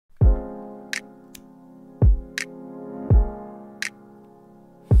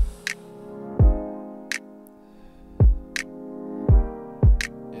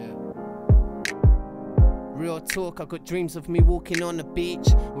talk. I got dreams of me walking on the beach,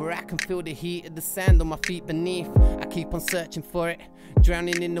 where I can feel the heat of the sand on my feet beneath. I keep on searching for it,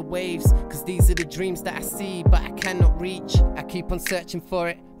 drowning in the waves, cause these are the dreams that I see but I cannot reach. I keep on searching for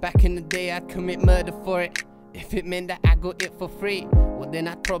it. Back in the day I'd commit murder for it. If it meant that I got it for free, well then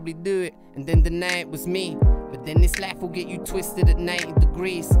I'd probably do it and then deny it was me. But then this life will get you twisted at 90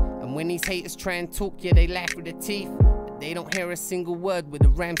 degrees. And when these haters try and talk, yeah, they laugh with their teeth, but they don't hear a single word with the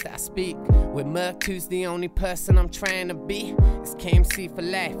rhymes that I speak. With Merc, who's the only person I'm trying to be. It's KMC for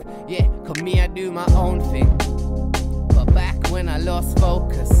life, yeah, cause me, I do my own thing. But back when I lost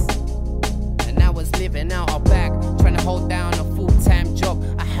focus and I was living out our back, trying to hold down a full-time job,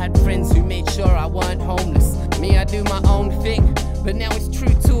 I had friends who made sure I weren't homeless. Me, I do my own thing, but now it's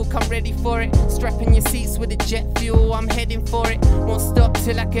true talk, I'm ready for it. Strapping your seats with the jet fuel, I'm heading for it. Won't stop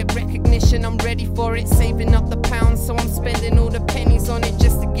till I get recognition, I'm ready for it. Saving up the pounds, so I'm spending all the pennies on it,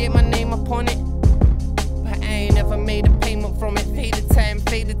 just to get my name up on it. But I ain't ever made a payment from it. Fade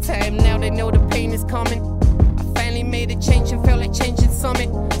the time, now they know the pain is coming. I finally made a change and felt like changing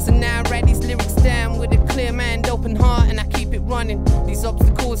something. So now I write these lyrics down with a clear mind, open heart, and I keep it running. These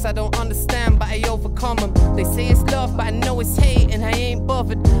obstacles I don't understand, but I overcome them. They say it's love, but I know it's hate, and I ain't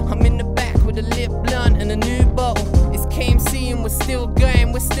bothered. I'm in the back with a lit blunt and a new bottle. It's KMC and we're still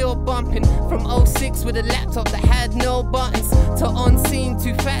going, we're still bumping. From 06 with a laptop that had no buttons, to Unseen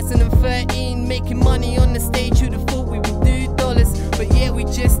 2013, making money on the stage. Who'd have thought we would do dollars? But yeah, we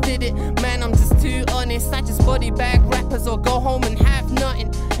just did it. Man, I'm just too honest. I just body bag rappers or go home and have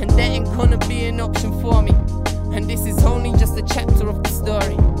nothing, and that ain't gonna be an option for me. And this is only just a chapter of the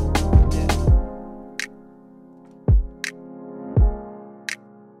story.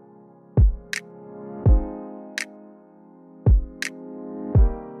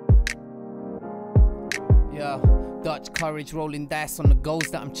 Dutch courage, rolling dice on the goals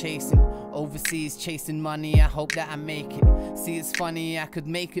that I'm chasing. Overseas chasing money, I hope that I make it. See, it's funny, I could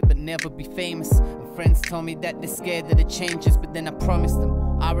make it but never be famous. And friends told me that they're scared of the changes, but then I promised them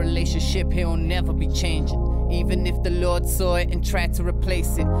our relationship here will never be changing. Even if the Lord saw it and tried to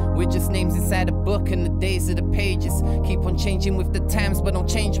replace it, we're just names inside a book and the days of the pages. Keep on changing with the times but don't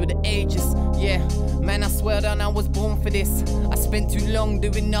change with the ages. Yeah, man, I swear down I was born for this. I spent too long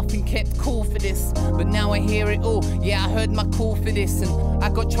doing nothing, kept cool for this. But now I hear it all, yeah, I heard my call for this. And I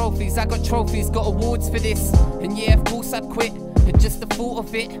got trophies, got awards for this. And yeah, of course I'd quit at just the thought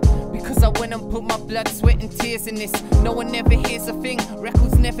of it, because I went and put my blood, sweat and tears in this. No one ever hears a thing,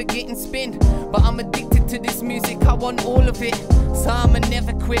 records never getting spinned, but I'm addicted to this music, I want all of it. So I'ma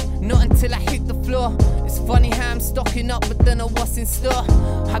never quit, not until I hit the floor. It's funny how I'm stocking up but don't know what's in store.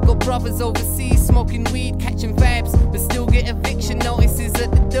 I got brothers overseas smoking weed, catching vibes, but still get eviction notices at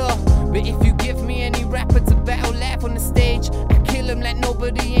the door. But if you give me any rapper to battle live on the stage, I kill him like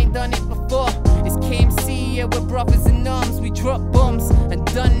nobody ain't done it before. It's KMC, yeah, we're brothers in arms, we drop bombs and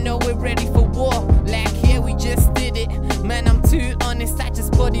done know we're ready for war. Like, yeah, we just did it. Man, I'm too honest, I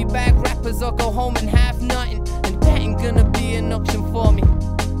just body bag rappers or go home and have nothing, and that ain't gonna be an option for me.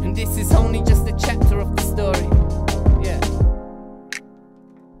 And this is only just a chapter of the story.